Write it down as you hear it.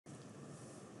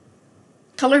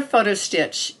Color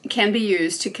PhotoStitch can be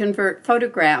used to convert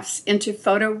photographs into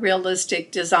photorealistic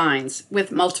designs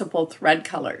with multiple thread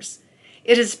colors.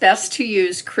 It is best to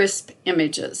use crisp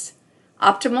images.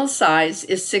 Optimal size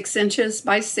is 6 inches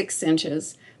by 6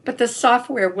 inches, but the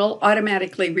software will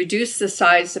automatically reduce the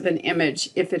size of an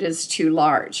image if it is too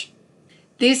large.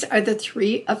 These are the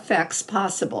 3 effects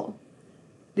possible: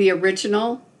 the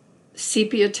original,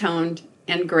 sepia-toned,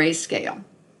 and grayscale.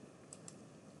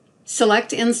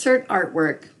 Select Insert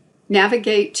Artwork,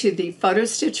 navigate to the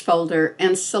PhotoStitch folder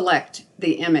and select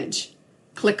the image.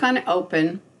 Click on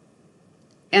Open,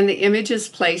 and the image is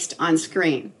placed on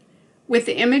screen. With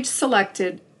the image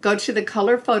selected, go to the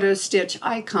Color PhotoStitch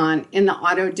icon in the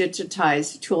Auto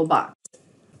Digitize toolbox.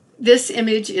 This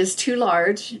image is too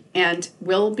large and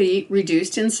will be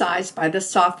reduced in size by the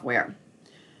software.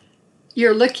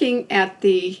 You're looking at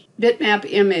the bitmap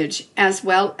image as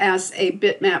well as a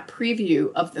bitmap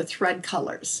preview of the thread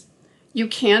colors. You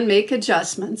can make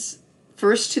adjustments,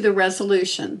 first to the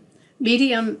resolution.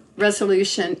 Medium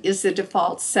resolution is the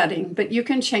default setting, but you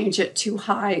can change it to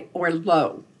high or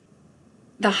low.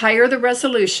 The higher the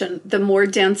resolution, the more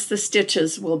dense the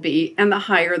stitches will be, and the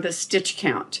higher the stitch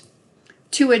count.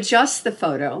 To adjust the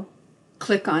photo,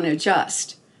 click on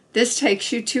Adjust. This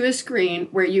takes you to a screen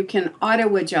where you can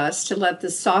auto-adjust to let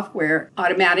the software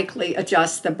automatically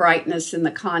adjust the brightness and the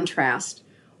contrast,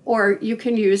 or you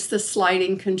can use the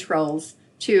sliding controls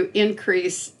to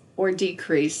increase or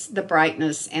decrease the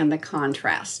brightness and the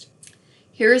contrast.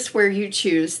 Here's where you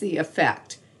choose the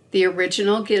effect. The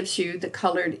original gives you the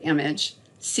colored image.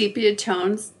 Sepia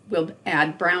tones will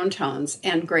add brown tones,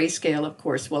 and grayscale, of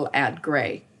course, will add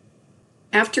gray.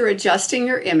 After adjusting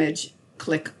your image,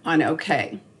 click on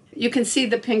OK. You can see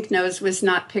the pink nose was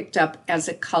not picked up as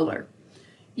a color.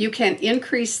 You can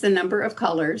increase the number of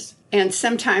colors, and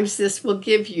sometimes this will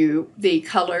give you the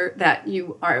color that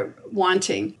you are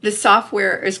wanting. The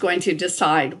software is going to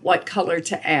decide what color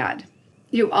to add.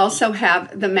 You also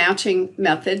have the matching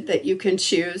method that you can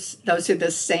choose. Those are the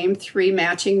same 3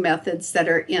 matching methods that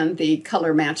are in the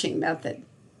color matching method.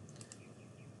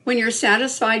 When you're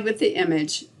satisfied with the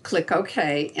image, click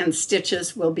OK, and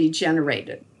stitches will be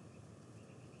generated.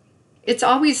 It's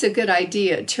always a good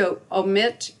idea to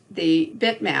omit the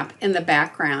bitmap in the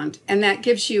background, and that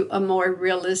gives you a more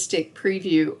realistic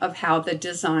preview of how the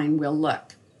design will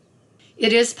look.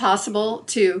 It is possible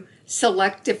to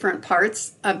select different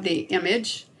parts of the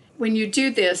image. When you do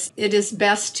this, it is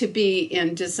best to be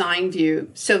in design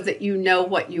view so that you know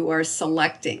what you are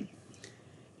selecting.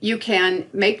 You can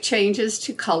make changes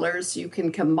to colors, you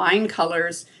can combine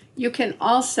colors, you can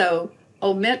also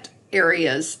omit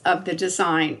areas of the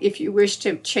design if you wish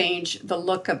to change the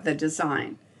look of the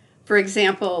design. For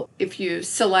example, if you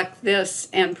select this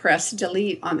and press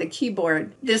Delete on the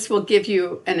keyboard, this will give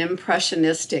you an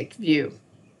impressionistic view.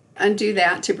 Undo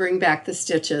that to bring back the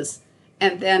stitches,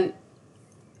 and then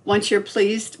once you're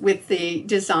pleased with the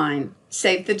design,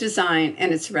 save the design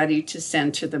and it's ready to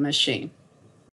send to the machine.